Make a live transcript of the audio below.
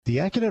The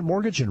Accunet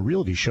Mortgage and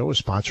Realty Show is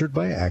sponsored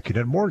by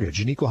Accunet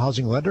Mortgage, an equal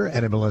housing lender,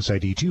 NMLS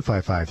ID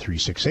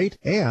 255368,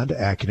 and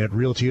Accunet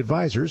Realty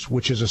Advisors,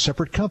 which is a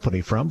separate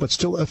company from but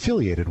still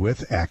affiliated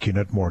with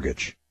Accunet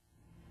Mortgage.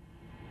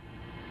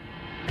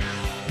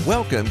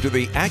 Welcome to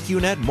the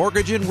Accunet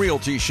Mortgage and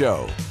Realty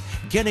Show,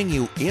 getting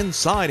you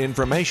inside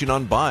information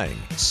on buying,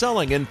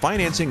 selling, and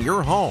financing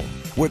your home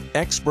with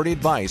expert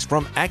advice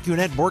from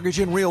Accunet Mortgage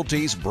and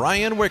Realty's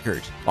Brian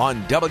Wickert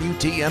on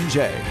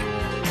WTMJ.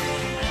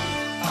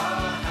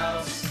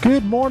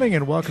 Good morning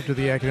and welcome to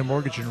the Accunet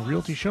Mortgage and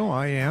Realty Show.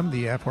 I am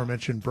the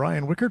aforementioned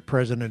Brian Wickert,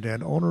 president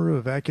and owner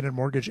of Accunet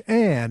Mortgage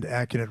and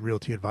Accunet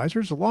Realty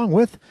Advisors, along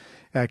with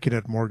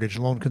Accunet Mortgage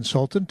loan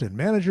consultant and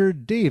manager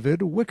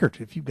David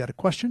Wickert. If you've got a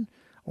question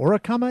or a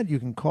comment, you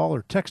can call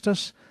or text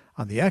us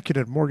on the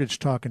Accunet Mortgage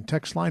Talk and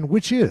Text line,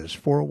 which is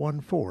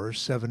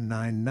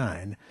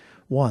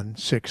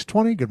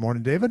 414-799-1620. Good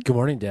morning, David. Good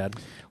morning, Dad.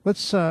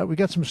 We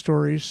got some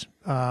stories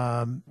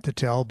to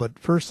tell, but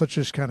first let's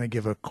just kind of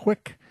give a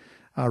quick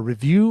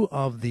review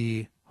of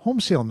the home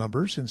sale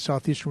numbers in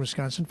southeastern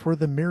Wisconsin for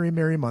the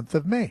merry month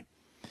of May.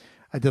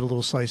 I did a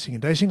little slicing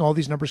and dicing. All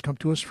these numbers come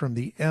to us from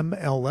the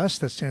MLS,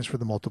 that stands for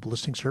the Multiple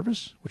Listing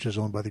Service, which is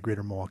owned by the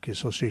Greater Milwaukee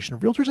Association of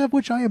Realtors, of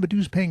which I am a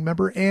dues-paying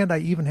member, and I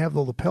even have the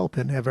lapel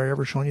pin. Have I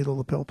ever shown you the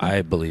lapel pin?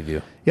 I believe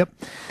you. Yep.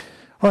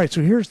 All right,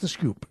 so here's the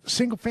scoop.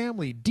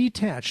 Single-family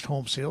detached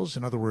home sales,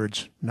 in other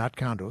words, not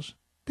condos,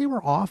 they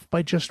were off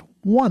by just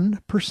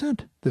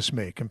 1% this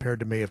May compared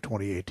to May of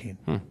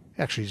 2018.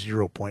 Actually,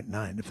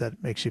 0.9, if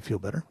that makes you feel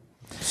better.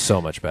 So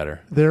much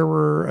better. There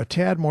were a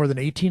tad more than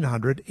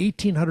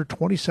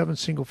 1,827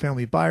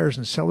 single-family buyers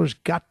and sellers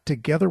got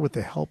together with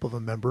the help of a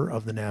member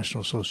of the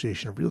National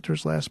Association of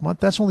Realtors last month.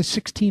 That's only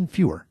 16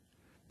 fewer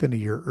than a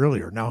year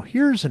earlier. Now,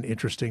 here's an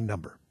interesting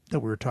number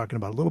that we were talking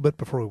about a little bit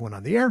before we went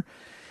on the air.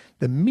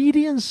 The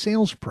median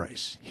sales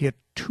price hit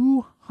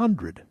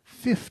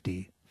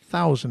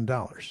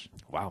 $250,000.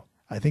 Wow.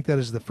 I think that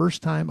is the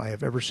first time I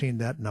have ever seen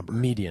that number.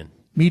 Median.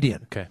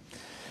 Okay.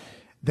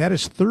 That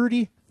is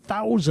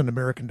 30,000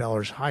 American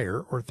dollars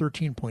higher, or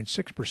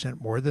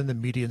 13.6% more than the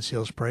median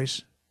sales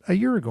price a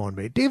year ago in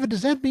May. David,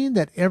 does that mean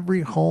that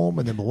every home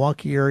in the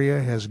Milwaukee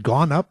area has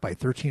gone up by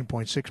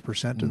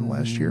 13.6% in the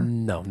last year?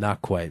 No,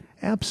 not quite.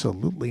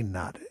 Absolutely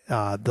not.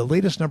 The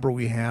latest number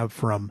we have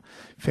from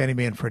Fannie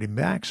Mae and Freddie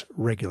Mac's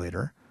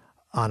regulator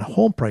on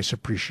home price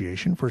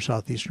appreciation for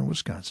southeastern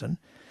Wisconsin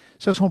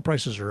says home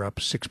prices are up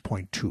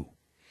 6.2%.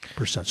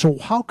 So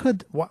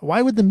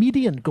why would the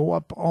median go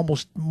up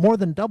almost more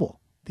than double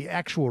the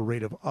actual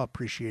rate of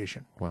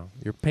appreciation? Well,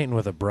 you're painting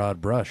with a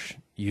broad brush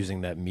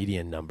using that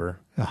median number.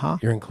 Uh-huh.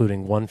 You're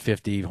including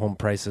 150 home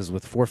prices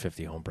with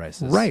 450 home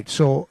prices. Right.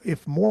 So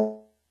if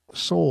more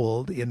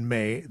sold in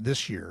May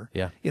this year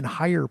Yeah. in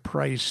higher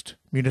priced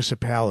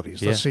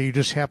municipalities, let's say you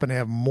just happen to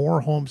have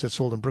more homes that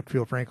sold in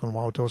Brookfield, Franklin,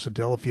 Wauwatosa,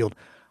 Delafield,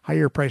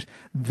 higher price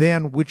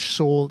than which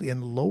sold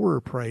in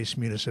lower price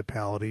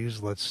municipalities,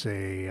 let's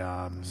say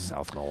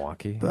South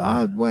Milwaukee.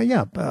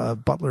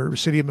 Butler,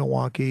 City of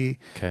Milwaukee,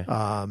 Okay.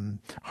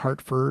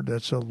 Hartford.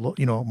 That's a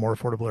more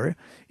affordable area.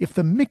 If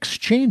the mix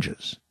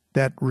changes,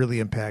 that really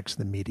impacts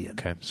the median.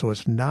 Okay. So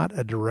it's not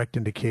a direct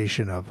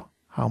indication of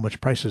how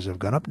much prices have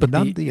gone up. But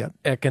the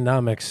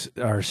economics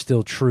are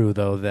still true,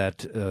 though,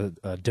 that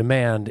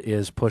demand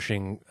is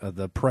pushing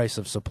the price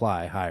of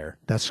supply higher.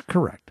 That's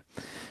correct.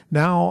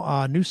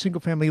 Now, new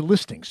single-family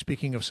listings,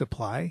 speaking of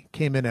supply,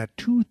 came in at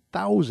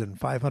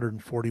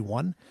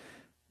 2,541.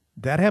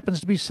 That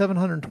happens to be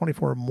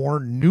 724 more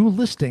new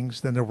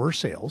listings than there were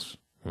sales,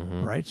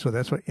 right? So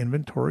that's what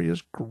inventory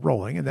is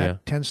growing, and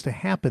that tends to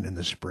happen in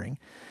the spring.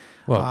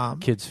 Well,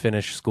 kids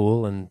finish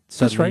school, and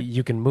suddenly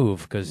you can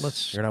move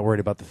because you're not worried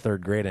about the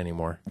third grade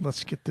anymore.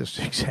 Let's get this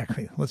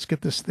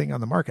thing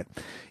on the market.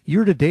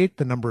 Year to date,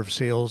 the number of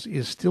sales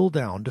is still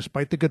down.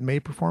 Despite the good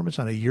May performance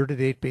on a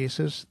year-to-date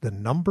basis, the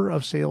number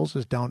of sales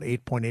is down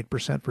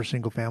 8.8% for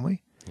single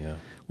family. Yeah.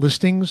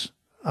 Listings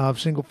of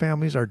single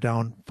families are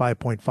down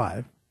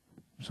 5.5%.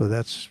 So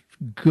that's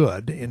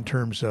good in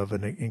terms of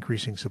an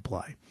increasing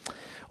supply.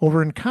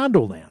 Over in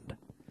condo land,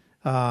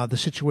 the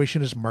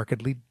situation is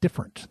markedly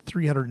different.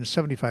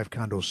 375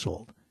 condos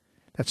sold.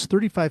 That's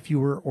 35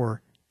 fewer,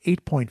 or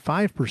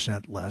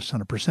 8.5% less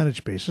on a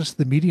percentage basis.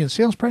 The median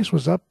sales price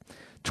was up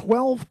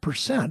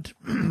 12%,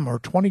 or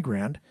 20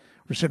 grand.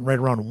 We're sitting right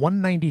around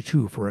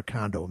 192 for a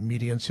condo.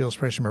 Median sales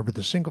price, remember,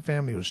 the single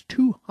family was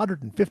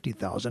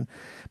 250,000.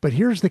 But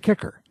here's the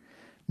kicker.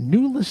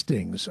 New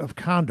listings of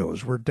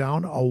condos were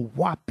down a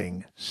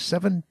whopping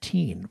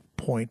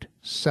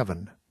 17.7%.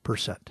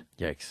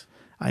 Yikes.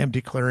 I am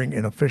declaring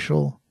an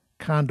official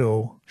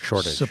condo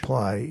shortage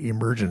supply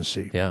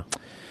emergency. Yeah.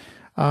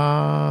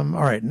 All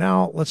right,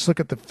 now let's look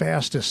at the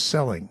fastest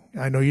selling.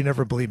 I know you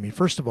never believe me.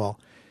 First of all,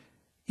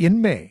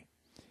 in May,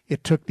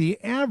 it took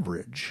the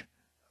average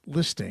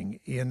listing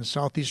in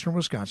southeastern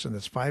Wisconsin,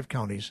 that's 5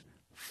 counties,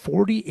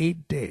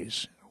 48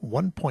 days,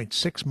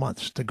 1.6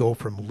 months to go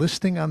from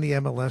listing on the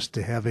MLS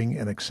to having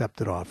an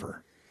accepted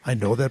offer. I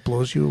know that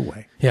blows you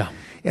away. Yeah.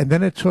 And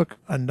then it took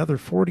another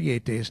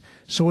 48 days.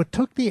 So it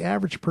took the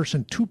average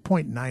person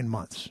 2.9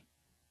 months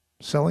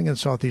selling in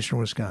southeastern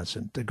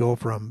Wisconsin to go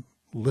from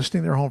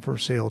listing their home for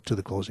sale to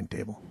the closing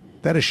table.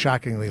 That is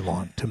shockingly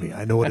long to me.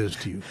 I know it is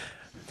to you.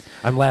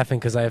 I'm laughing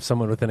because I have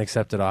someone with an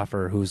accepted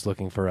offer who's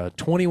looking for a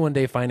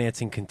 21-day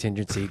financing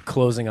contingency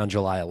closing on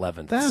July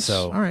 11th. That's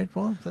so, all right.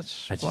 Well,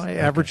 that's why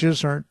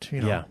averages aren't,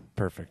 Yeah,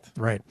 perfect.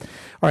 Right.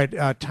 All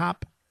right.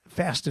 Top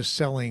fastest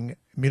selling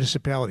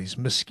municipalities.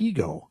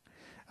 Muskego,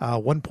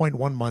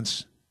 1.1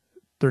 months,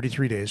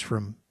 33 days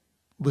from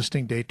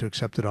listing date to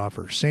accepted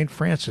offer. St.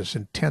 Francis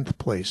in 10th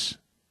place,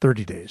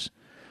 30 days.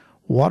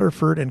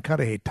 Waterford and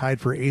Cudahy tied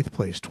for 8th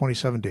place,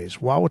 27 days.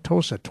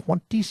 Wauwatosa,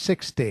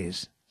 26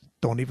 days.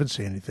 Don't even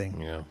say anything.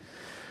 Yeah.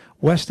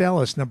 West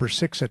Allis, number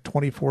 6 at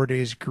 24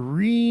 days.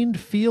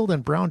 Greenfield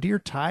and Brown Deer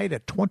tied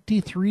at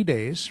 23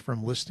 days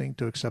from listing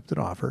to accepted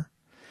offer.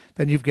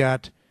 Then you've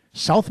got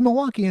South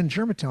Milwaukee and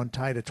Germantown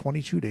tied at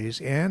 22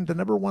 days. And the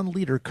number one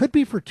leader could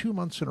be for 2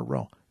 months in a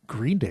row.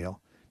 Greendale,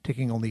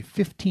 taking only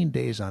 15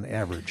 days on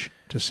average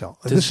to sell.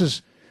 This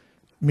is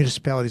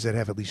municipalities that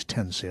have at least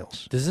 10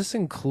 sales. Does this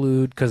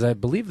include, because I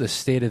believe the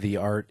state of the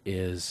art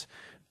is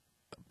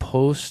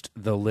post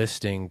the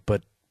listing,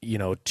 but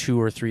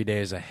 2 or 3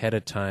 days ahead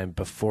of time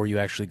before you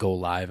actually go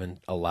live and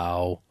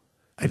allow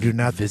I do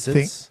not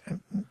visits?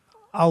 think.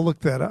 I'll look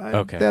that up.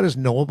 Okay. That is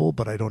knowable,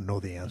 but I don't know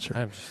the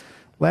answer.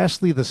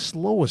 Lastly, the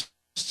slowest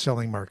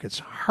selling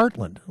markets,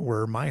 Heartland,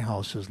 where my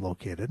house is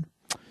located,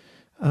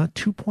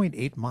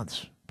 2.8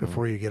 months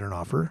before you get an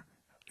offer.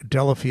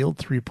 Delafield,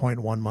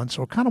 3.1 months.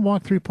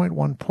 Oconomowoc,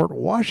 3.1. Port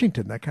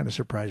Washington, that kind of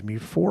surprised me,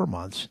 4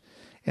 months.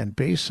 And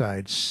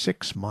Bayside,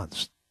 6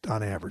 months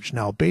on average.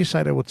 Now,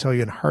 Bayside, I will tell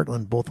you, and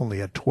Heartland both only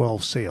had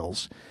 12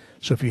 sales.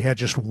 So if you had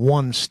just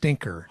one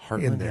stinker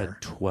in there. Heartland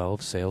had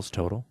 12 sales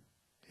total?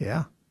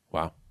 Yeah.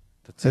 Wow.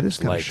 That is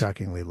kind of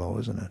shockingly low,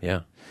 isn't it?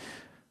 Yeah.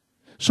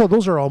 So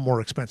those are all more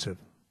expensive,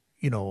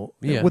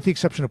 with the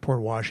exception of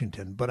Port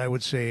Washington. But I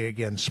would say,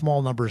 again,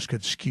 small numbers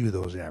could skew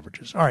those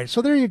averages. All right,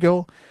 so there you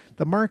go.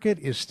 The market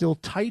is still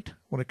tight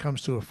when it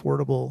comes to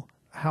affordable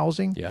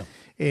housing. Yeah.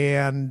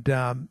 And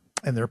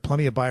there are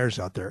plenty of buyers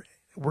out there.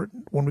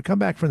 When we come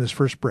back from this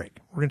first break,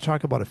 we're going to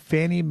talk about a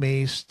Fannie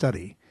Mae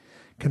study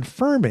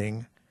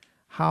confirming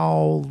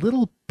how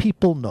little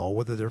people know,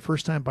 whether they're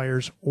first-time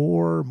buyers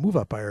or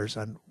move-up buyers,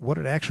 on what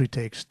it actually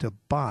takes to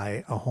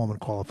buy a home and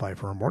qualify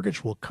for a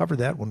mortgage. We'll cover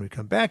that when we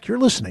come back. You're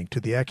listening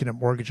to the Accunet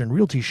Mortgage and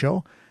Realty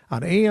Show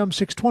on AM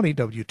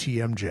 620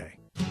 WTMJ.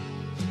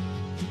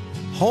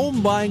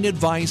 Home buying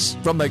advice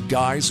from the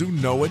guys who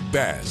know it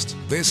best.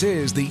 This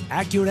is the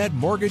Accunet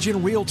Mortgage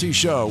and Realty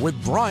Show with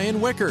Brian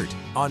Wickert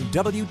on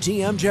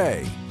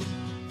WTMJ.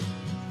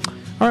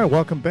 All right,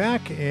 welcome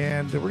back.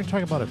 And we're going to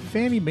talk about a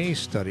Fannie Mae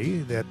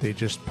study that they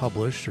just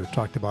published or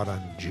talked about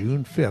on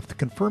June 5th,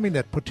 confirming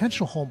that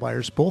potential home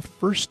buyers, both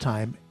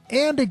first-time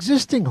and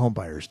existing home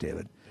buyers,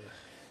 David,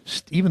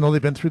 even though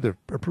they've been through the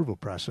approval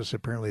process,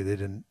 apparently they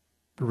didn't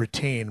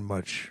retain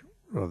much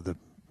of the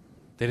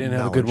They didn't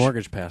have a good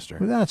mortgage pastor.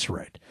 That's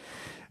right.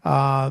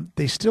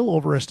 They still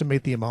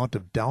overestimate the amount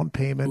of down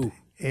payment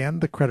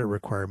and the credit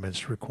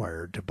requirements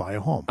required to buy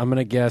a home. I'm going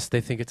to guess they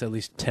think it's at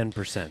least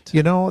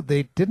 10%.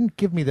 They didn't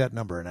give me that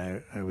number,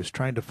 and I was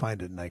trying to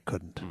find it, and I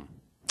couldn't.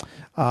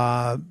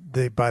 By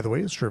the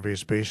way, the survey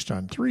is based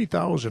on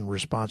 3,000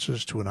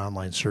 responses to an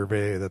online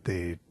survey that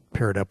they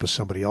paired up with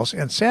somebody else.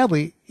 And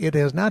sadly, it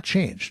has not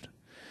changed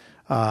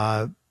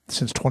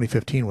since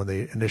 2015 when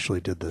they initially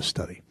did this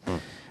study.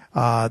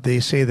 They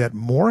say that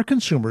more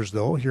consumers,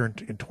 though, here in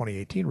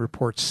 2018,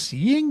 report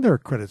seeing their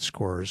credit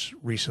scores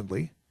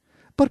recently,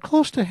 but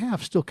close to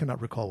half still cannot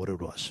recall what it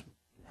was.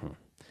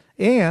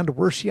 And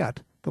worse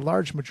yet, the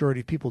large majority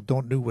of people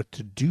don't know what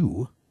to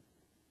do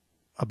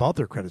about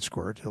their credit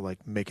score to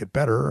make it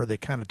better, or they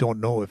kind of don't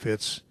know if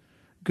it's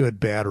good,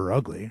 bad, or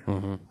ugly,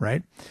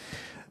 right?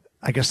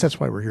 I guess that's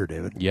why we're here,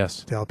 David.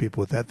 Yes. To help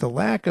people with that. The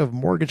lack of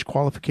mortgage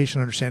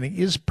qualification understanding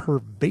is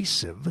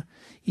pervasive,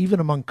 even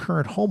among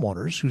current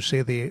homeowners who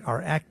say they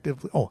are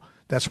actively,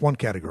 that's one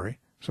category.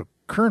 So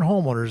current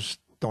homeowners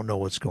don't know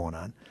what's going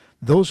on.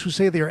 Those who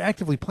say they are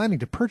actively planning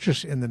to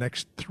purchase in the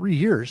next 3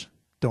 years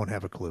don't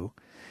have a clue.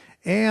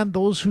 And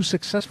those who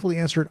successfully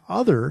answered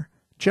other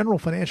general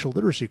financial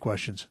literacy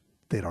questions,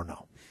 they don't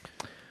know.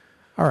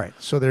 All right,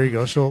 so there you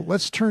go. So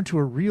let's turn to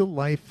a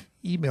real-life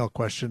email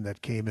question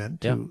that came in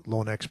to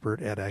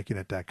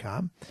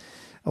loanexpert@accunet.com.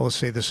 Let's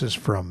say this is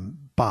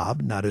from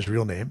Bob, not his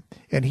real name.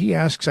 And he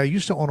asks, I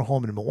used to own a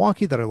home in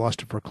Milwaukee that I lost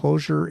to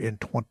foreclosure in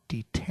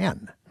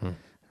 2010.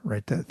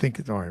 Right? I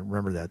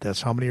remember that.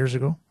 That's how many years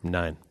ago?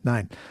 9.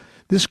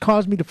 This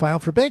caused me to file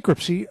for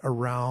bankruptcy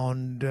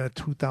around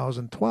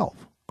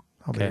 2012.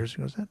 How many years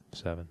ago is that?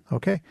 7.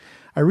 Okay.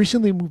 I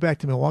recently moved back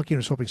to Milwaukee and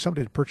was hoping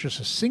someday to purchase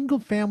a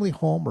single-family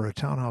home or a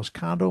townhouse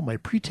condo. My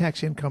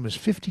pre-tax income is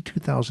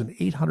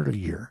 $52,800 a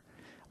year.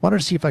 Wanted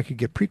to see if I could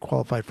get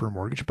pre-qualified for a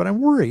mortgage, but I'm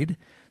worried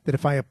that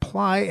if I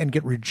apply and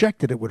get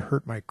rejected, it would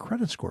hurt my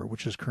credit score,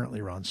 which is currently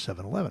around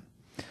 711.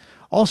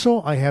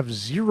 Also, I have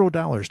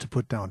 $0 to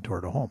put down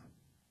toward a home.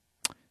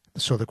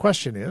 So the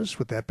question is,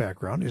 with that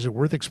background, is it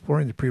worth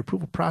exploring the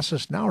pre-approval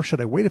process now, or should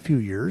I wait a few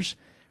years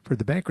for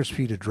the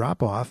bankruptcy to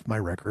drop off my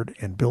record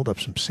and build up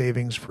some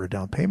savings for a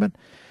down payment.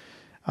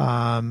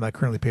 I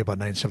currently pay about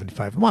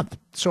 $975 a month.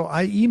 So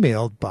I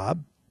emailed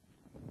Bob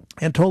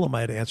and told him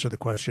I had to answer the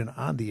question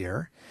on the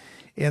air.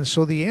 And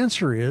so the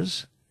answer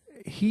is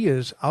he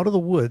is out of the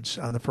woods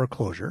on the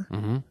foreclosure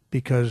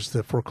because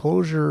the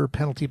foreclosure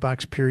penalty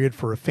box period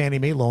for a Fannie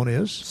Mae loan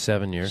is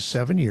 7 years.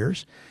 7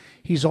 years.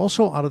 He's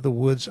also out of the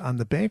woods on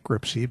the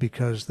bankruptcy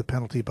because the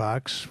penalty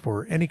box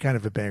for any kind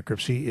of a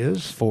bankruptcy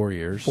is 4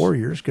 years. 4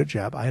 years. Good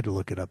job. I had to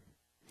look it up.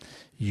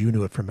 You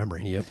knew it from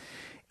memory. Yep.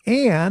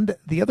 And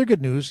the other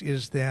good news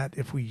is that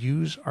if we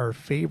use our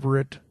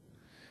favorite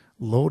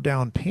low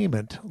down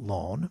payment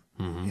loan,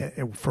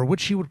 for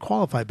which he would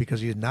qualify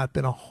because he had not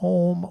been a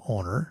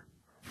homeowner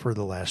for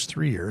the last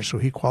 3 years, so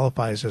he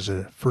qualifies as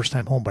a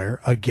first-time home buyer.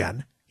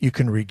 Again, you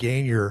can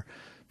regain your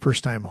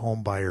first-time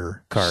home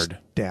buyer card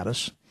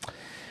status,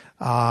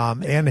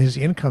 and his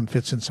income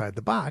fits inside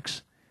the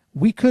box.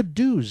 We could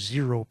do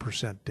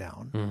 0%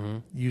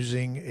 down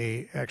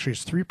using actually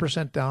it's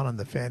 3% down on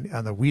the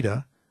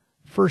WIDA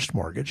first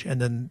mortgage, and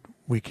then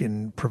we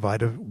can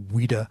provide a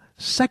WIDA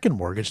second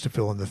mortgage to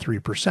fill in the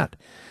 3%.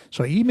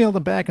 So I emailed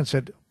him back and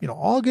said,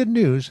 all good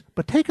news,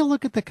 but take a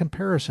look at the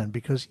comparison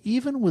because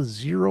even with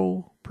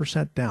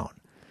 0% down.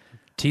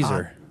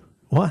 Teaser.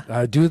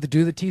 What? Do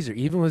the teaser.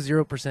 Even with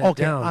 0%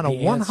 down. On a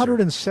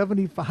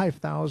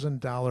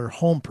 $175,000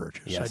 home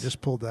purchase. Yes. I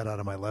just pulled that out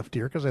of my left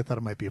ear because I thought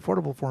it might be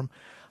affordable for him.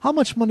 How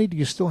much money do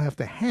you still have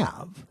to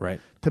have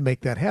to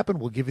make that happen?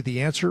 We'll give you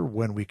the answer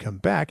when we come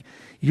back.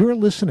 You're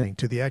listening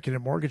to the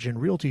Accunet Mortgage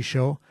and Realty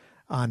Show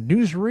on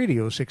News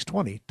Radio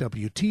 620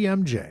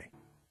 WTMJ.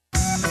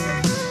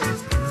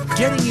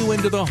 Getting you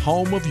into the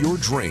home of your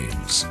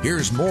dreams.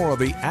 Here's more of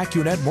the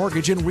Accunet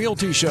Mortgage and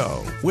Realty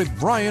Show with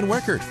Brian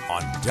Wickert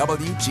on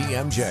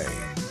WTMJ.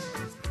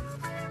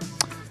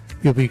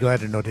 You'll be glad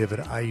to know,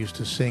 David, I used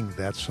to sing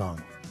that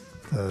song.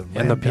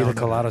 And the Pina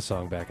Colada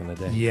song back in the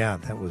day. Yeah,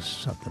 that was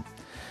something.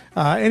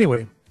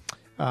 Anyway,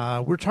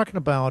 we're talking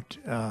about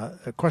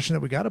a question that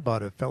we got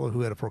about a fellow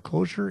who had a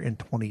foreclosure in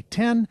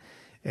 2010,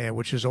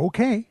 which is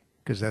okay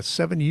because that's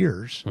 7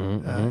 years.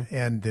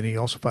 And then he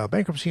also filed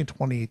bankruptcy in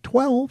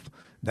 2012.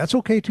 That's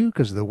okay, too,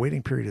 because the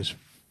waiting period is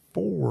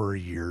 4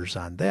 years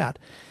on that.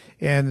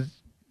 And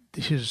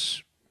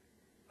his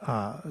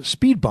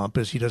speed bump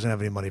is he doesn't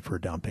have any money for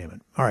a down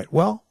payment. All right,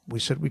 well, we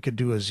said we could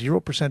do a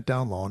 0%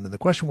 down loan. And the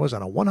question was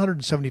on a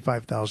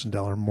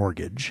 $175,000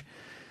 mortgage,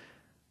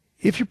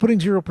 if you're putting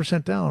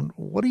 0% down,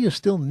 what do you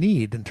still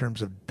need in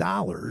terms of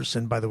dollars?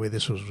 And by the way,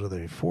 this was with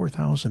a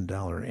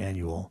 $4,000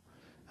 annual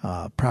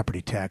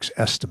property tax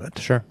estimate.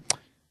 Sure.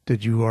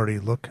 Did you already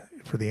look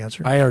for the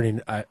answer?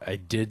 I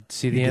did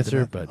see the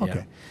answer, but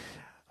okay.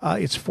 Yeah.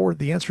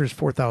 The answer is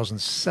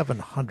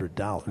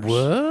 $4,700.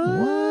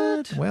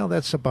 What? Well,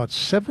 that's about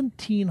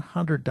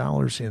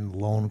 $1,700 in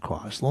loan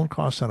costs. Loan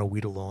costs on a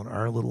WIDA loan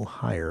are a little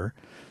higher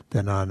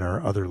than on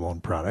our other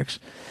loan products.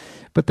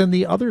 But then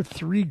the other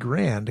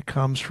 $3,000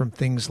 comes from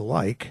things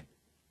like,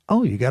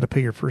 you got to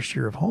pay your first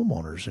year of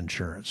homeowners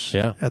insurance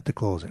at the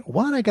closing.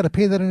 What? I got to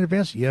pay that in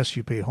advance? Yes,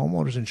 you pay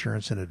homeowners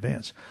insurance in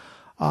advance.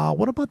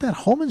 What about that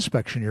home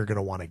inspection you're going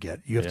to want to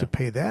get? You have to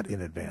pay that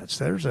in advance.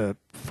 There's a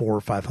 $400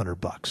 or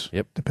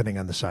 $500, depending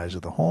on the size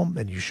of the home,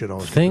 and you should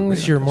always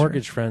things your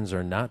mortgage friends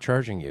are not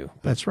charging you.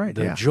 That's right.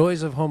 The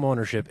joys of home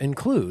ownership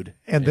include,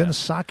 and then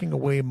socking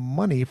away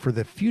money for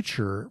the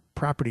future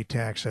property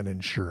tax and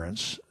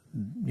insurance.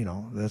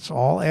 That's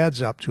all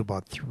adds up to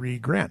about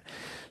 $3,000.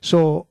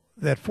 So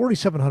that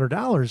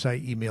 $4,700, I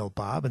emailed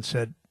Bob and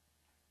said,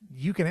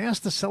 you can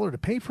ask the seller to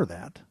pay for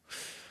that.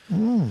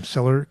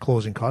 Seller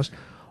closing costs.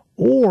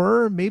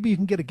 Or maybe you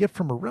can get a gift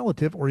from a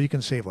relative, or you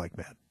can save like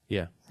that.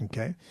 Yeah.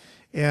 Okay.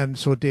 And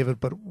so, David,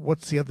 but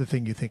what's the other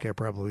thing you think I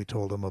probably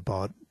told him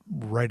about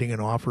writing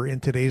an offer in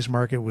today's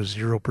market with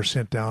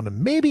 0% down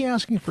and maybe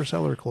asking for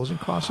seller closing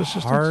cost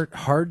assistance?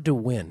 Hard to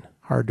win.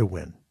 Hard to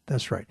win.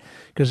 That's right.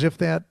 Because if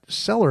that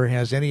seller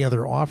has any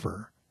other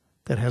offer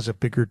that has a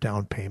bigger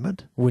down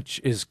payment,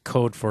 which is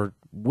code for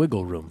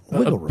wiggle room,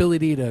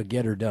 ability to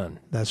get her done.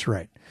 That's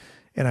right.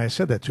 And I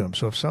said that to him.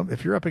 So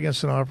if you're up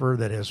against an offer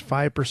that has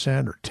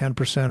 5% or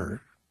 10%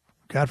 or,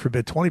 God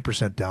forbid,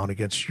 20% down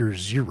against your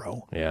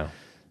zero,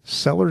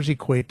 sellers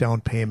equate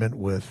down payment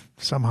with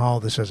somehow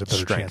this has a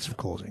better chance of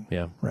closing.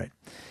 Yeah. Right.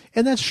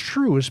 And that's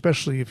true,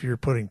 especially if you're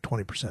putting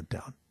 20%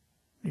 down,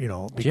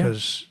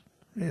 because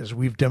as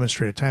we've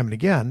demonstrated time and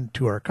again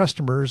to our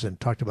customers and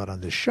talked about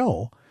on this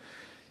show,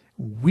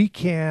 we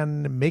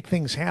can make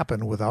things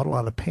happen without a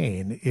lot of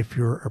pain if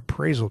your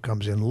appraisal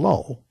comes in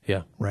low.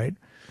 Yeah. Right.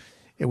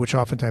 Which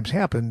oftentimes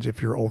happens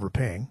if you're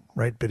overpaying,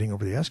 right, bidding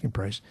over the asking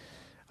price.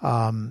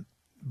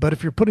 But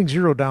if you're putting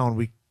zero down,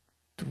 we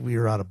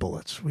are out of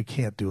bullets. We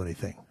can't do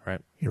anything. Right.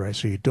 You're right.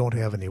 So you don't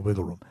have any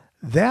wiggle room.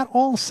 That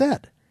all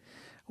said,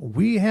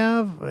 we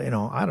have,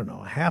 I don't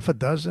know, half a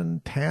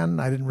dozen,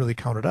 10, I didn't really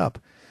count it up,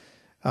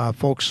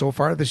 folks so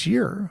far this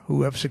year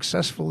who have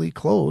successfully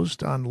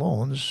closed on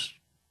loans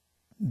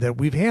that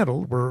we've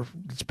handled where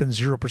it's been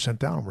 0%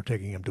 down and we're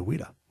taking them to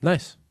WIDA.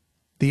 Nice.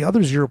 The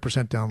other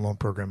 0% down loan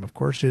program, of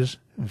course, is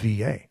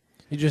VA.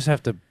 You just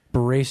have to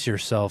brace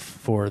yourself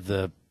for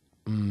the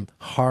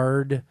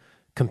hard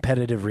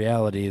competitive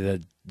reality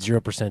that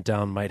 0%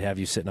 down might have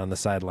you sitting on the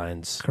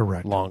sidelines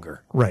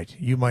longer. Right.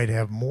 You might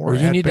have more. Or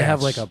you need to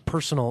have like a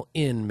personal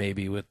in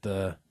maybe with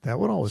the that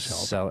would always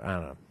help. Seller. I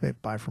don't know. Maybe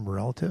buy from a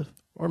relative.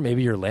 Or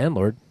maybe your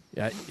landlord.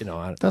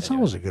 That's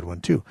always a good one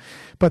too.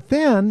 But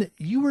then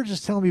you were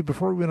just telling me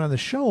before we went on the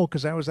show,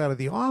 because I was out of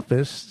the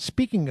office,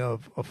 speaking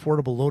of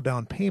affordable low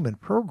down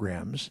payment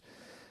programs,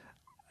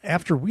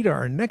 after WIDA,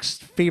 our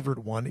next favorite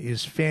one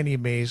is Fannie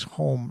Mae's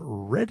Home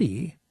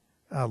Ready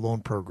loan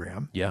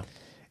program. Yeah.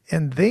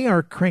 And they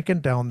are cranking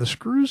down the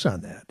screws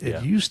on that.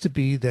 It used to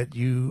be that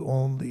you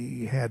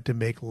only had to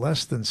make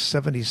less than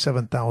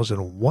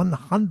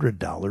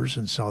 $77,100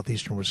 in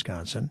southeastern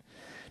Wisconsin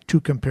to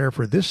compare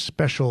for this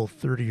special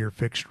 30-year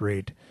fixed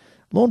rate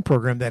loan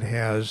program that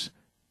has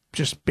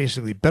just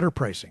basically better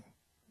pricing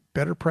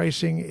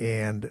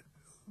and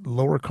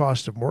lower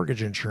cost of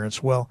mortgage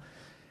insurance. Well,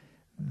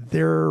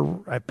 they're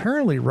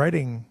apparently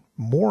writing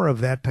more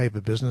of that type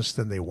of business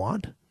than they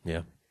want.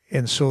 Yeah.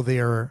 And so they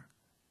are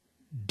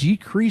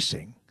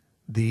decreasing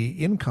the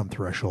income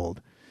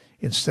threshold.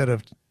 Instead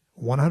of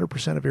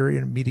 100% of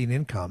area median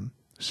income,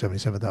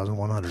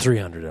 $77,100.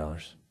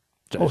 $300.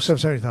 Oh,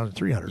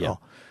 $70,300. Yeah. Oh,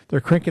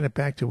 they're cranking it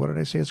back to, what did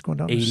I say it's going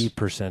down to?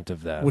 80%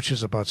 of that. Which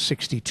is about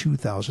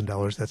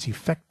 $62,000. That's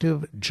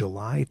effective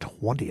July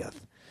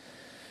 20th.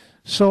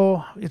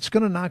 So it's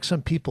going to knock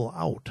some people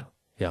out,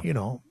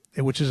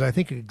 which is, I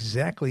think,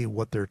 exactly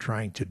what they're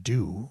trying to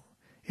do.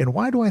 And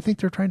why do I think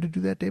they're trying to do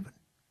that, David?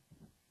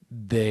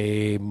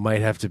 They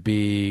might have to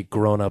be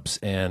grown-ups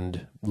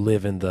and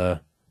live in the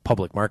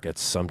public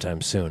markets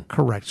sometime soon.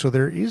 Correct. So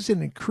there is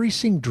an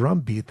increasing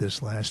drumbeat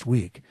this last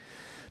week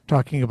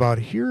talking about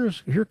here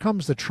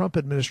comes the Trump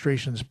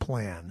administration's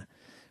plan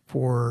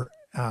for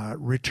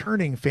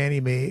returning Fannie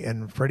Mae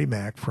and Freddie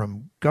Mac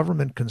from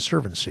government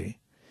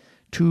conservancy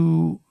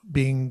to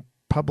being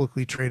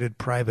publicly traded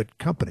private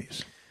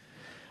companies.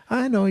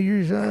 I know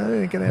you're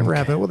going to ever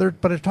happen. Well,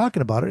 but they're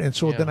talking about it. And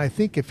so then I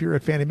think if you're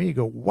at Fannie Mae, you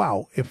go,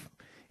 wow, if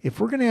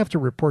we're going to have to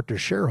report to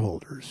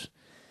shareholders,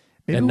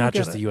 and not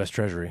just the U.S.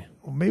 Treasury,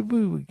 maybe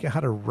we got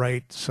to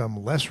write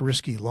some less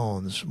risky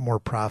loans more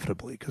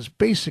profitably, because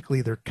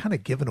basically they're kind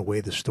of giving away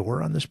the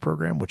store on this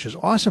program, which is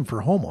awesome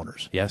for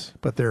homeowners. Yes.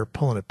 But they're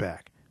pulling it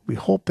back. We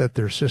hope that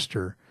their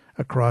sister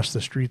across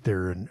the street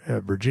there in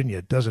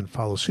Virginia doesn't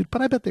follow suit,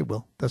 but I bet they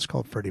will. That's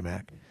called Freddie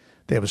Mac.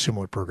 They have a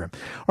similar program.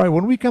 All right,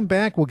 when we come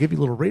back, we'll give you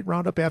a little rate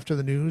roundup after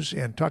the news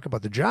and talk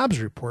about the jobs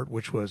report,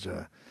 which was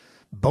a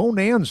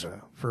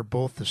bonanza for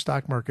both the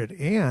stock market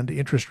and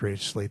interest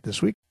rates late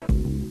this week.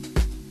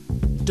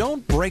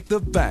 Don't break the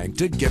bank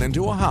to get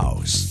into a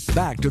house.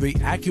 Back to the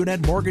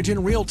Accunet Mortgage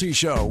and Realty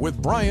Show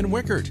with Brian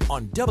Wickert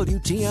on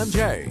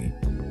WTMJ.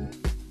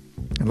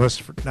 And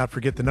let's not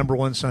forget the number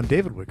one son,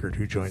 David Wickert,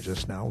 who joins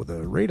us now with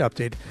a rate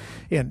update.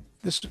 And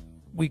this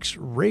week's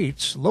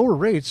lower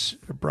rates,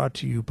 are brought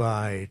to you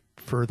by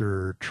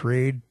further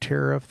trade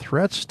tariff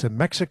threats to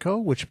Mexico,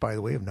 which, by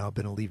the way, have now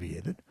been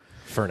alleviated.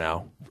 For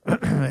now.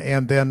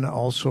 And then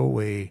also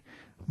a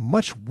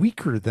much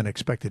weaker than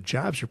expected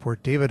jobs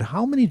report. David,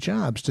 how many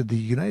jobs did the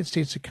United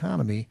States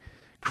economy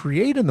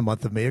create in the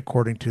month of May,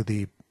 according to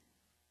the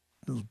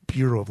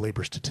Bureau of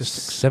Labor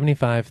Statistics?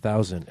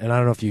 75,000. And I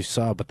don't know if you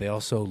saw, but they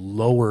also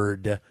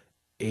lowered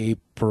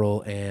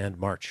April and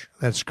March.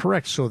 That's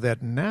correct. So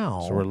that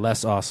now... So we're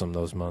less awesome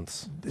those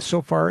months.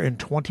 So far in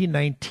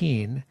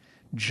 2019,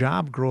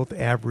 job growth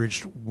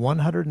averaged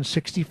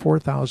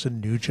 164,000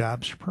 new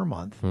jobs per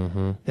month.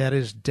 Mm-hmm. That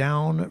is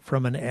down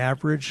from an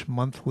average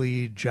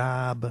monthly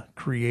job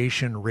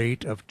creation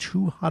rate of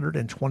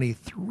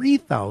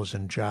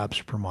 223,000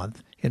 jobs per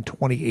month in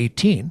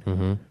 2018.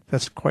 Mm-hmm.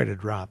 That's quite a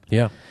drop.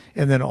 Yeah.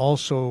 And then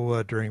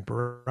also during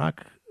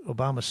Barack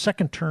Obama's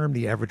second term,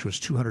 the average was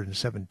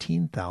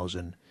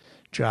 217,000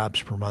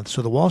 jobs per month.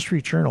 So the Wall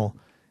Street Journal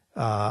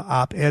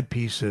op-ed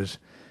piece is,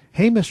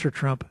 hey, Mr.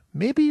 Trump,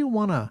 maybe you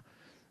want to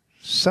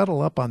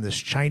settle up on this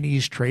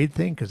Chinese trade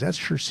thing, because that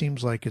sure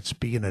seems like it's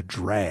being a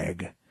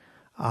drag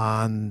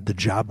on the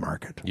job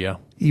market. Yeah.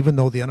 Even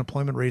though the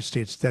unemployment rate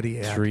stayed steady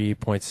at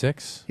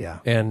 3.6. Yeah.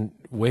 And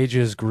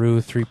wages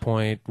grew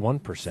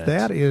 3.1%.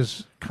 That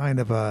is kind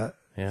of a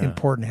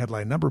important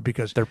headline number,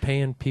 because they're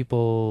paying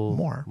people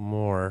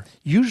more.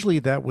 Usually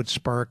that would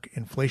spark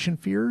inflation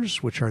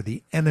fears, which are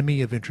the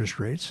enemy of interest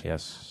rates.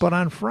 Yes. But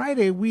on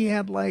Friday we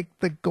had like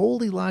the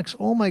Goldilocks,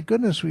 oh my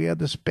goodness, we had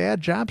this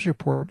bad jobs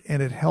report,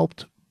 and it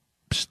helped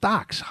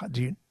stocks. How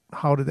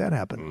did that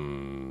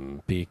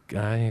happen?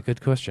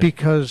 Good question.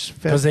 Because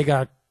they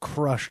got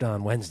crushed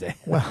on Wednesday.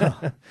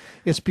 Well,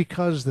 it's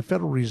because the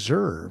Federal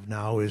Reserve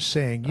now is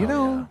saying,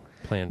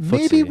 playing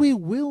maybe footsie. we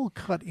will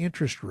cut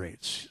interest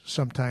rates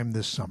sometime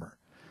this summer.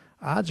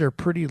 Odds are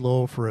pretty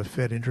low for a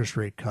Fed interest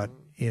rate cut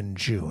in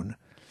June.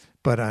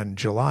 But on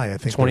July, I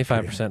think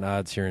 25%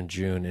 odds here in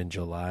June. In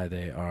July,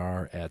 they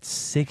are at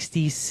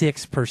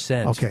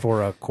 66%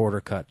 for a quarter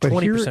cut, but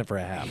 20% for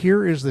a half.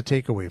 Here is the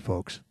takeaway,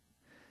 folks.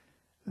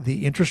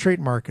 The interest rate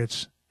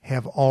markets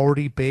have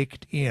already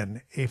baked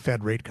in a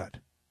Fed rate cut.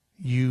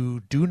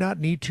 you do not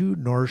need to,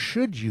 nor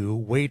should you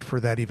wait for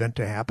that event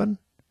to happen,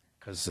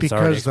 because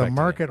the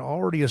market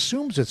already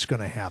assumes it's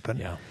going to happen.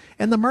 Yeah.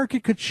 And the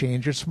market could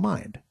change its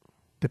mind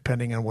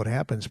depending on what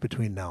happens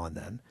between now and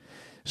then.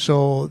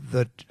 So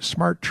the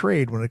smart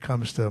trade when it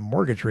comes to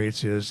mortgage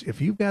rates is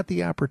if you've got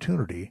the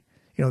opportunity,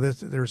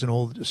 there's an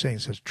old saying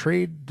that says,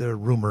 trade the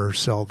rumor,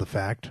 sell the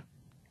fact.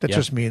 That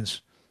just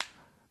means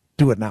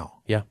do it now.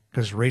 Yeah.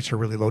 Because rates are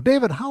really low.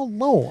 David, how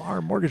low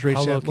are mortgage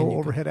rates at low you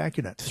overhead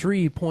Accunet?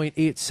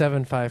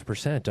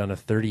 3.875% on a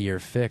 30-year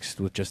fixed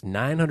with just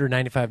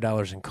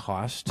 $995 in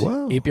cost.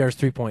 Wow. APR is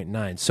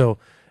 3.9. So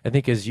I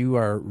think as you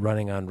are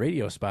running on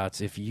radio spots,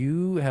 if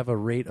you have a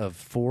rate of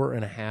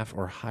 4.5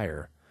 or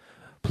higher,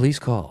 please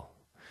call.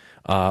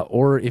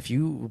 Or if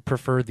you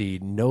prefer the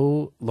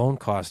no loan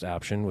cost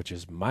option, which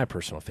is my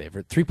personal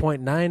favorite,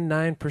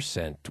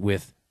 3.99%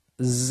 with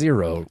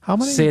zero. How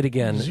many? Say it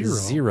again. Zero.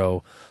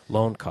 Zero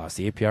loan cost.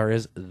 The APR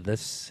is the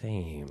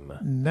same.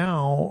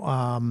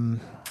 Now,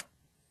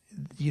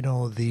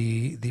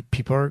 the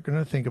people are going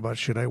to think about,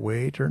 should I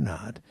wait or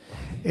not?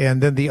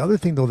 And then the other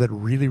thing, though, that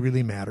really,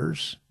 really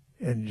matters,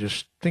 and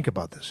just think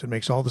about this, it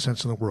makes all the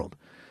sense in the world.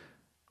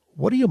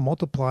 What do you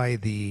multiply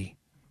the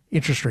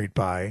interest rate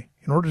by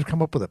in order to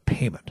come up with a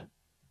payment?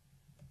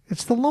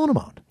 It's the loan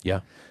amount.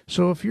 Yeah.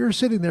 So if you're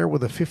sitting there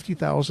with a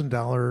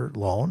 $50,000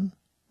 loan,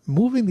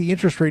 moving the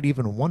interest rate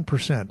even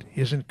 1%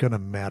 isn't going to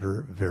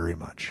matter very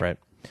much. Right.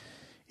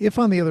 If,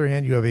 on the other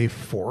hand, you have a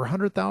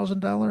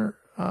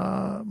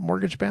 $400,000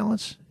 mortgage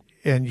balance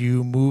and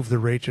you move the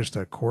rate just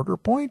a quarter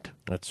point,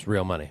 That's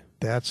real money.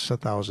 that's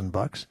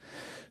 $1,000.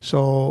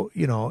 So,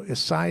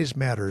 size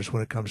matters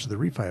when it comes to the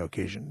refi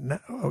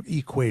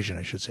equation,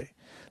 I should say.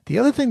 The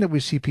other thing that we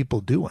see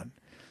people doing,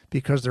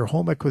 because their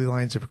home equity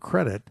lines of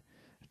credit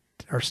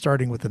are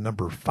starting with the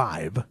number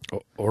 5.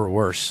 Or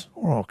worse.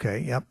 Okay,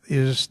 yep.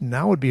 Is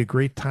now would be a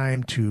great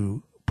time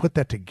to put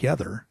that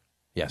together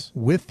Yes.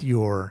 with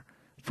your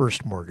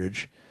first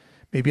mortgage,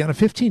 maybe on a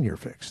 15-year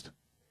fixed,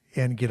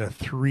 and get a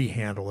 3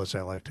 handle, as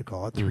I like to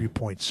call it, 3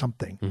 point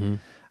something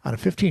on a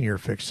 15-year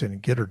fixed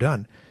and get her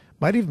done.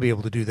 Might even be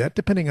able to do that,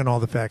 depending on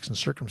all the facts and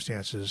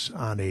circumstances,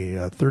 on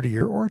a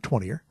 30-year or a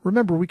 20-year.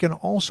 Remember, we can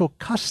also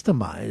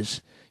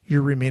customize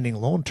your remaining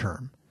loan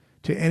term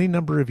to any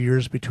number of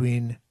years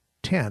between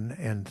 10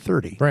 and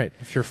 30. Right.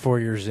 If you're 4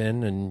 years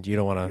in and you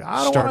don't want to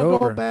I don't start want to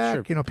over. go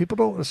back.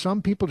 Sure.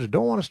 Some people just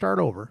don't want to start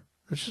over.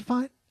 Which is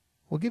fine.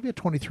 We'll give you a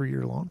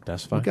 23-year loan.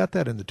 That's fine. We got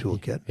that in the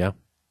toolkit. Yeah.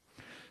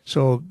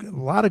 So a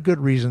lot of good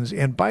reasons.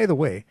 And by the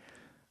way,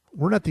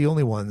 we're not the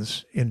only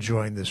ones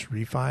enjoying this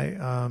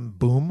refi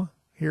boom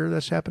here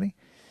that's happening.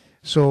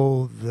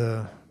 So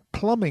the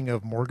plumbing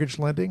of mortgage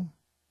lending,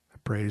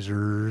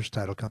 appraisers,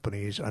 title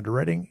companies,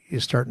 underwriting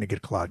is starting to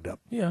get clogged up.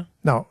 Yeah.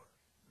 Now,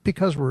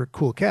 because we're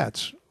cool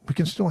cats, we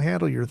can still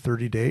handle your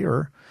 30-day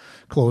or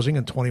closing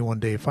and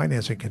 21-day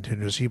financing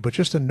contingency. But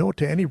just a note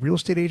to any real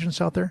estate agents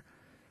out there,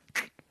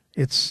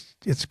 it's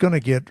going to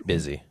get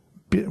Busy.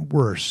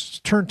 worse.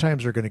 Turn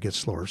times are going to get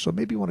slower. So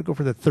maybe you want to go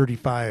for the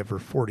 35 or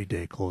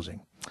 40-day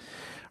closing.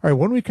 All right,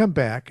 when we come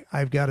back,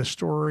 I've got a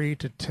story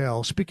to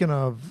tell. Speaking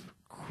of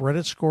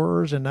credit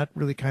scores and not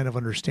really kind of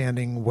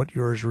understanding what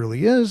yours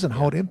really is and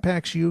how it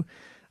impacts you,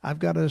 I've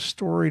got a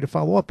story to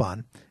follow up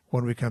on.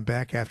 When we come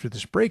back after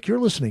this break, you're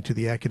listening to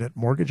the Accunet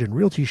Mortgage and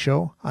Realty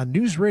Show on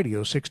News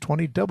Radio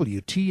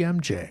 620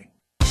 WTMJ.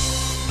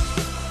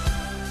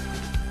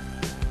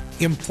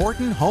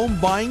 Important home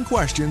buying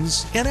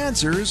questions and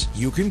answers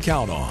you can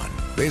count on.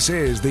 This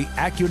is the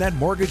Accunet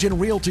Mortgage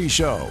and Realty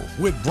Show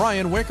with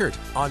Brian Wickert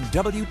on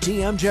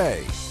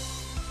WTMJ.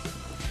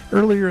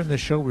 Earlier in the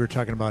show, we were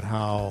talking about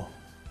how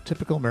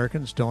typical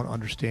Americans don't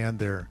understand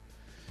their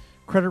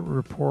credit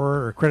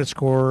report or credit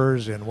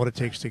scores and what it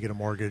takes to get a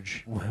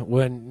mortgage.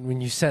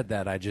 When you said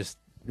that, I just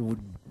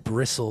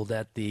bristled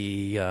at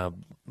the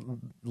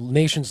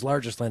nation's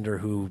largest lender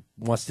who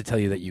wants to tell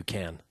you that you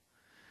can.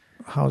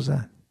 How's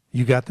that?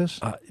 You got this?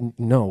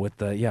 No, with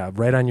the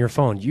right on your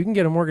phone. You can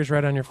get a mortgage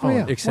right on your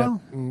phone,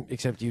 yeah.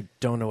 except you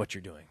don't know what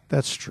you're doing.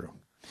 That's true.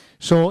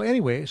 So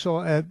anyway,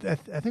 I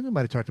think we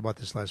might have talked about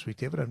this last week,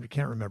 David. I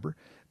can't remember,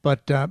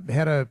 but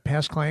had a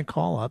past client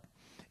call up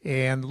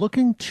and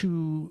looking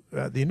to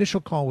the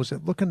initial call was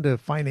looking to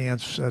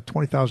finance a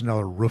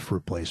 $20,000 roof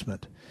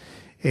replacement,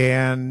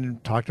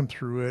 and talked him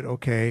through it.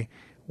 Okay,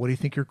 what do you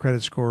think your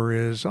credit score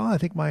is? Oh, I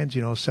think mine's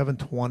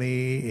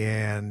 720,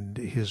 and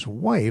his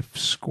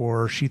wife's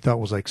score she thought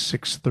was like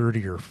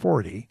 630 or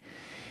 40.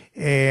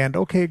 And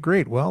okay,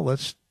 great. Well,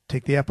 let's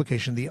take the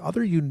application. The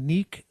other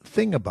unique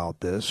thing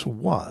about this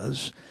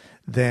was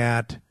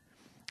that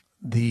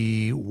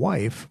the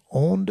wife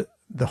owned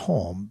the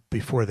home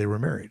before they were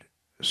married.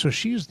 So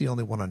she's the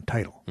only one on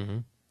title.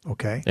 Mm-hmm.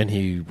 Okay. And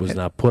he was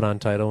not put on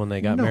title when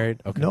they got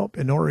married? Okay. Nope.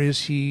 And nor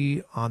is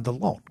he on the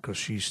loan because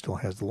she still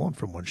has the loan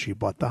from when she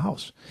bought the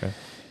house. Okay.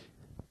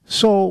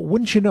 So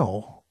wouldn't you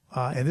know,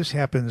 and this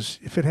happens,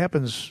 if it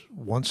happens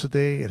once a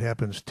day, it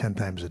happens 10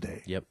 times a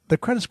day. Yep. The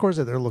credit scores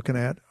that they're looking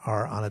at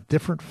are on a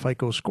different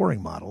FICO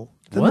scoring model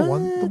than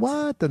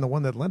What? the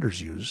one that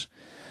lenders use.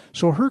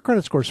 So her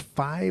credit score is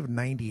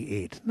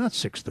 598, not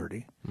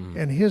 630.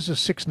 And his is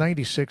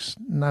 696,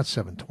 not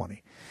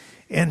 720.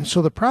 And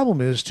so the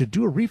problem is, to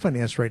do a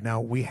refinance right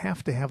now, we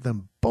have to have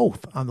them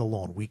both on the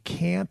loan. We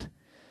can't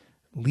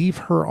leave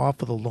her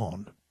off of the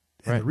loan.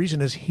 And the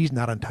reason is he's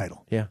not on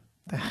title. Yeah.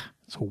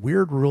 It's a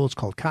weird rule. It's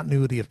called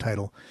continuity of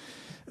title.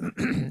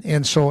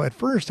 And so at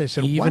first I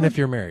said, Even if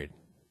you're married.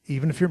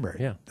 Even if you're married.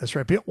 Yeah. That's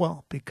right.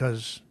 Well,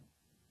 because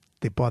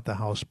they bought the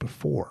house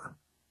before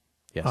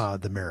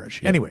the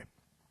marriage. Yep. Anyway,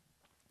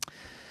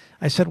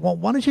 I said, well,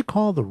 why don't you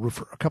call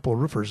a couple of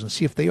roofers and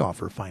see if they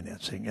offer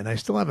financing? And I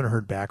still haven't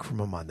heard back from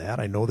them on that.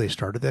 I know they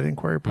started that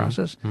inquiry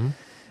process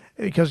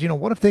because,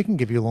 what if they can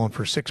give you a loan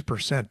for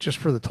 6% just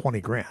for the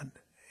 20 grand?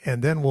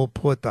 And then we'll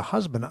put the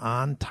husband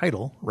on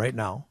title right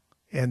now.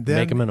 And then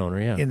make him an owner,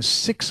 in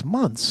 6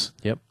 months,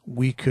 Yep.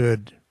 we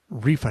could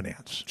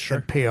refinance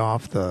and pay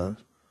off the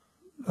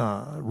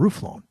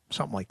roof loan,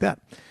 something like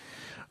that.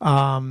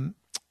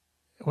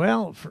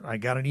 Well, I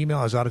got an email.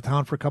 I was out of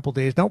town for a couple of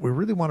days. No, we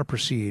really want to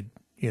proceed,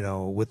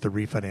 with the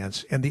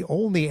refinance. And the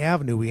only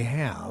avenue we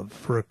have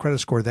for a credit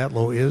score that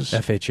low is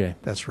FHA.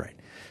 That's right.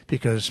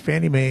 Because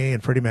Fannie Mae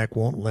and Freddie Mac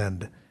won't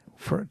lend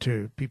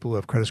to people who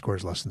have credit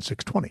scores less than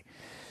 620.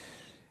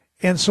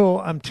 And so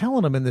I'm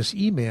telling them in this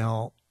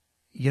email,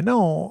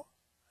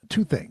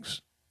 two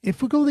things.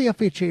 If we go the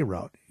FHA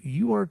route,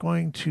 you are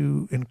going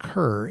to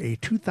incur a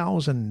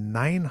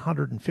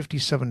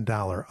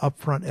 $2,957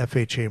 upfront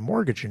FHA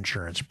mortgage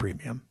insurance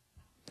premium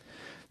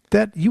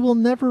that you will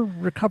never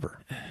recover.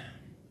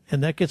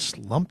 And that gets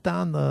lumped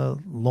on the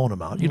loan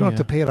amount. You don't have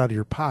to pay it out of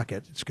your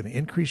pocket. It's going to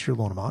increase your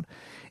loan amount.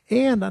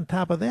 And on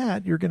top of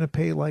that, you're going to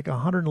pay like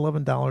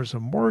 $111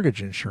 of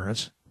mortgage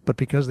insurance. But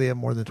because they have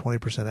more than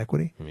 20%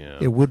 equity,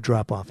 it would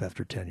drop off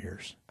after 10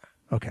 years.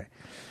 Okay.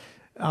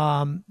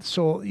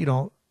 So,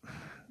 you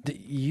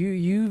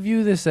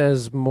view this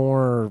as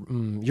more,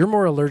 you're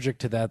more allergic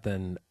to that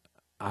than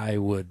I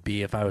would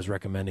be if I was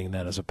recommending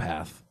that as a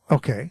path.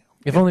 Okay.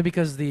 If only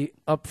because the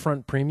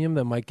upfront premium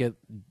that might get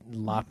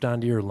lopped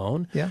onto your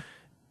loan. Yeah.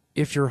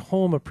 If your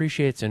home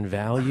appreciates in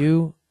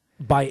value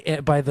by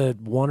the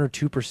 1 or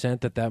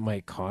 2% that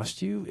might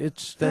cost you,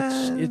 it's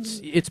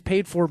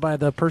paid for by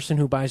the person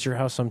who buys your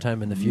house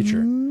sometime in the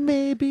future.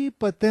 Maybe,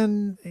 but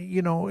then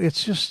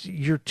it's just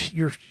you're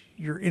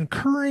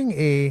incurring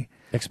a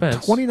expense,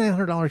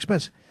 $2,900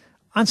 expense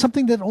on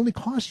something that only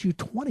costs you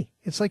 $20,000.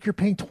 It's like you're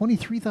paying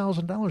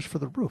 $23,000 for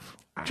the roof,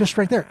 just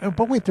right there.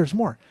 But wait, there's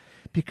more.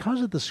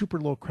 Because of the super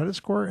low credit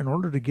score, in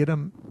order to get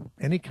them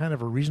any kind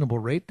of a reasonable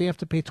rate, they have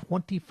to pay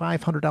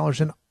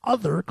 $2,500 in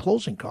other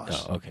closing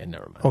costs. Oh, okay,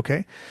 never mind.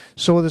 Okay,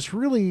 so it's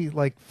really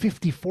like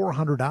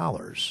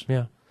 $5,400.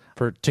 Yeah,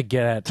 to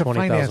get at to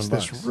finance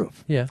this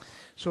roof. Yeah.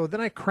 So then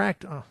I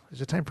cracked.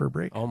 Is it time for a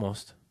break?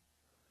 Almost.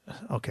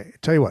 Okay,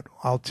 tell you what.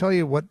 I'll tell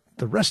you what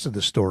the rest of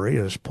the story,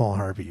 as Paul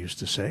Harvey used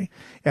to say,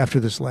 after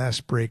this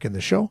last break in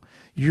the show.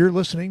 You're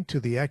listening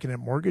to the Accunet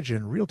Mortgage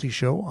and Realty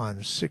Show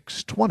on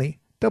 620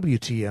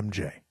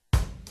 WTMJ.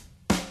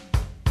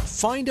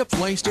 Find a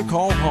place to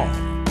call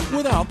home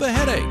without the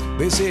headache.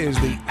 This is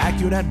the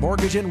Accunet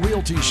Mortgage and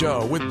Realty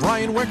Show with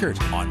Brian Wickert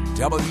on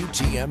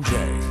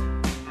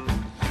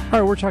WTMJ.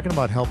 All right, we're talking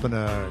about helping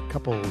a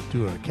couple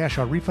do a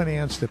cash-out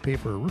refinance to pay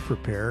for a roof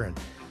repair, and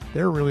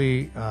they're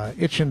really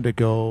itching to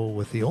go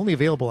with the only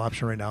available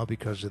option right now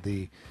because of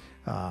the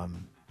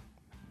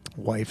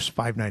wife's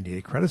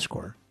 598 credit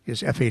score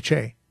is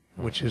FHA,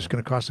 which is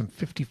going to cost them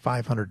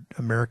 $5,500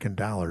 American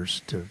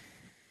dollars to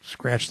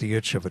scratch the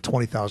itch of a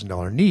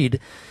 $20,000 need.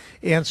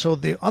 And so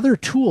the other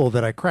tool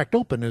that I cracked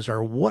open is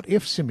our What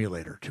If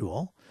Simulator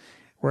tool,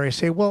 where I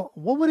say, well,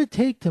 what would it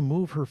take to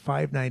move her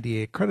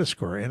 598 credit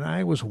score? And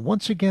I was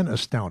once again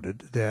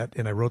astounded that,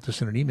 and I wrote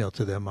this in an email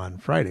to them on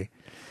Friday,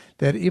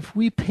 that if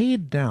we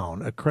paid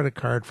down a credit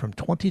card from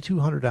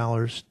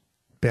 $2,200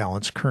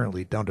 balance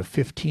currently down to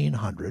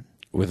 $1,500.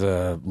 With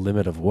a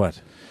limit of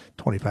what?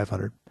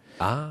 $2,500.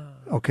 Ah.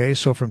 Okay,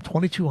 so from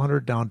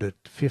 $2,200 down to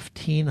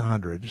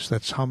 $1,500, so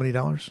that's how many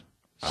dollars?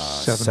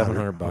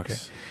 $700. Okay.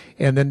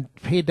 And then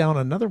pay down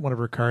another one of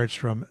her cards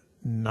from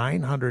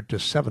 $900 to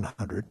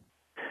 $700.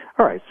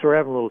 All right, so we're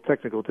having a little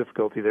technical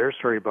difficulty there.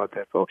 Sorry about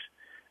that, folks.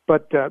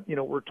 But,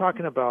 we're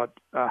talking about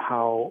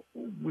how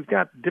we've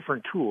got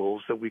different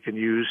tools that we can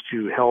use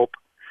to help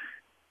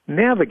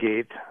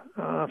navigate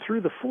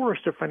through the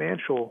forest of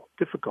financial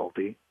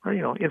difficulty, or,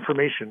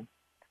 information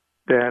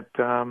that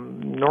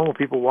normal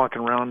people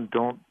walking around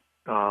don't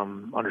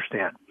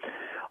understand.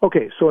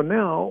 Okay, so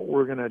now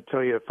we're going to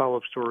tell you a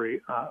follow-up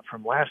story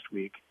from last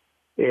week,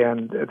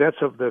 and that's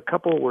of the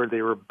couple where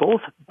they were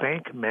both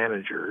bank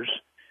managers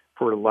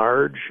for a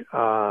large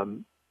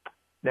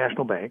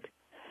national bank,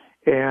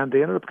 and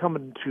they ended up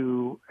coming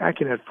to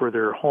Accunet for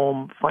their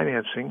home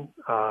financing,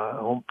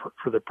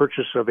 for the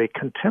purchase of a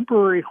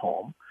contemporary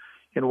home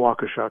in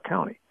Waukesha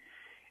County.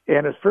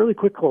 And it's fairly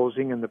quick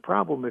closing, and the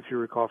problem, if you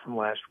recall from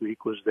last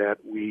week, was that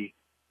we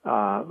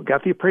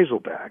got the appraisal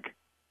back,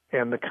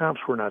 and the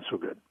comps were not so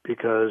good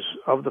because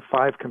of the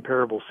 5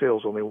 comparable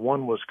sales, only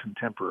one was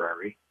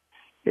contemporary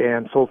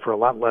and sold for a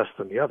lot less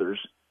than the others.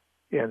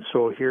 And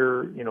so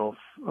here,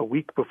 a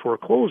week before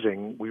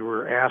closing, we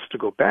were asked to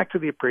go back to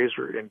the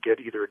appraiser and get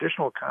either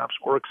additional comps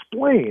or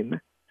explain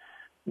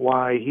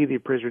why the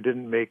appraiser,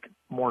 didn't make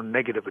more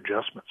negative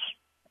adjustments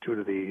due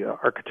to the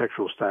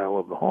architectural style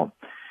of the home.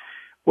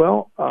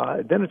 Well,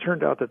 then it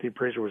turned out that the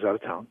appraiser was out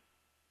of town.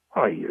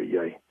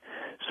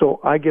 So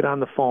I get on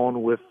the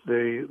phone with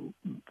the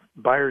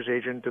buyer's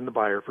agent and the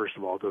buyer, first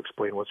of all, to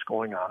explain what's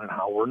going on and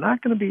how we're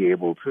not going to be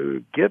able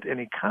to get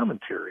any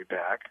commentary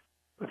back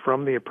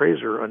from the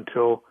appraiser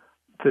until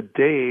the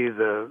day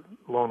the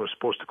loan was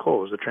supposed to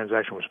close, the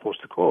transaction was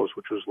supposed to close,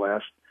 which was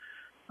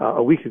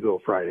a week ago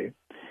Friday,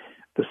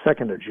 the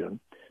 2nd of June.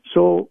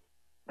 So,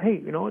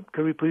 hey,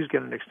 could we please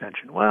get an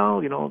extension? Well,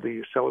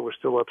 the seller was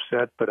still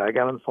upset, but I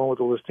got on the phone with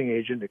the listing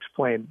agent,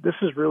 explained this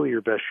is really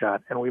your best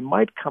shot, and we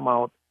might come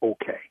out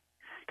okay.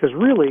 Because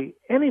really,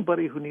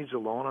 anybody who needs a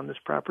loan on this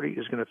property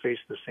is going to face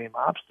the same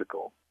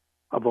obstacle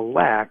of a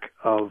lack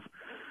of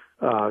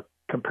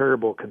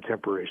comparable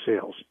contemporary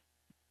sales.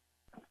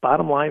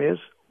 Bottom line is,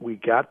 we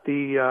got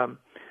the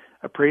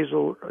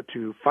appraisal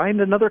to find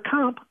another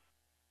comp,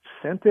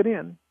 sent it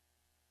in,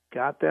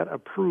 got that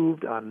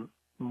approved on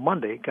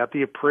Monday, got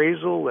the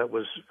appraisal that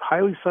was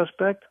highly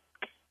suspect,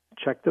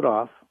 checked it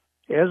off,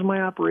 as my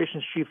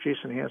operations chief,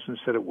 Jason Hansen,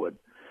 said it would.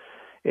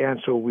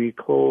 And so we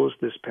closed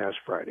this past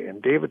Friday.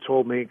 And David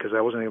told me, because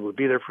I wasn't able to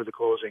be there for the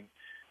closing,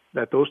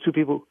 that those two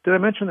people, did I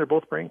mention they're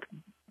both branch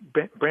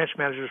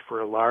managers for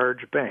a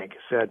large bank,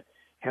 said,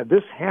 had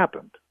this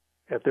happened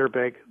at their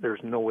bank, there's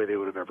no way they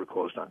would have ever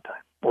closed on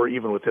time, or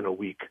even within a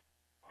week.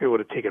 It would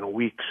have taken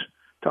weeks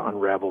to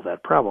unravel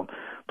that problem.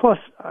 Plus,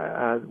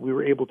 we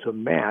were able to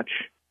match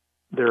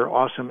their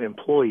awesome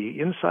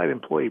inside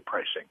employee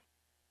pricing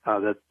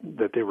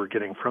that they were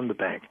getting from the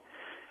bank.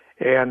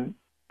 And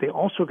they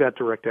also got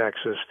direct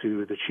access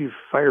to the chief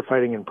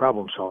firefighting and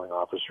problem-solving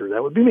officer,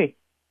 that would be me,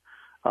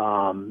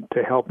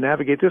 to help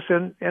navigate this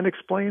and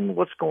explain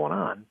what's going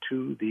on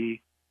to the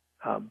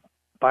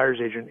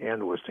buyer's agent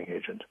and the listing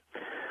agent.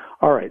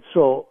 All right,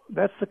 so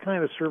that's the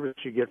kind of service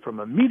you get from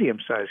a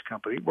medium-sized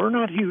company. We're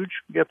not huge.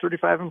 We got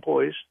 35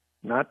 employees,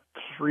 not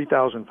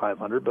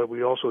 3,500, but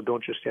we also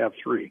don't just have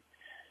 3.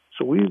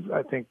 So we've,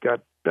 I think,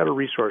 got better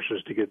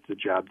resources to get the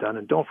job done.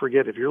 And don't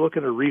forget, if you're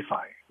looking to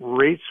refi,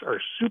 rates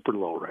are super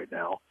low right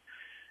now.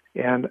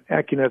 And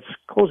Accunet's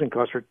closing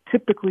costs are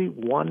typically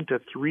 $1,000 to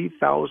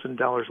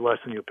 $3,000 less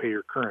than you'll pay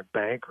your current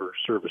bank or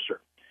servicer.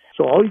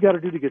 So all you got to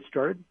do to get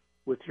started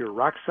with your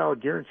rock-solid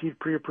guaranteed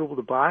pre-approval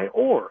to buy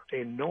or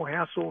a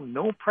no-hassle,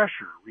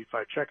 no-pressure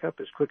refi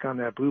checkup is click on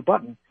that blue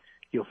button.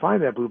 You'll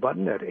find that blue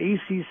button at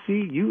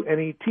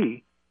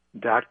accunet.com.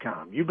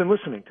 You've been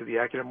listening to the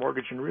Accunet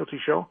Mortgage and Realty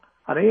Show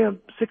on AM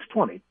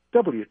 620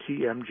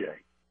 WTMJ.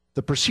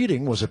 The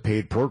proceeding was a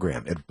paid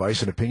program.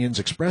 Advice and opinions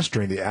expressed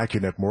during the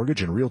Accunet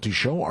Mortgage and Realty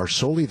Show are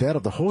solely that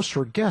of the hosts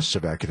or guests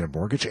of Accunet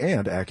Mortgage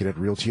and Accunet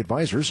Realty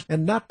Advisors,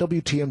 and not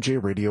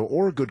WTMJ Radio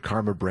or Good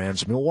Karma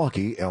Brands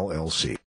Milwaukee, LLC.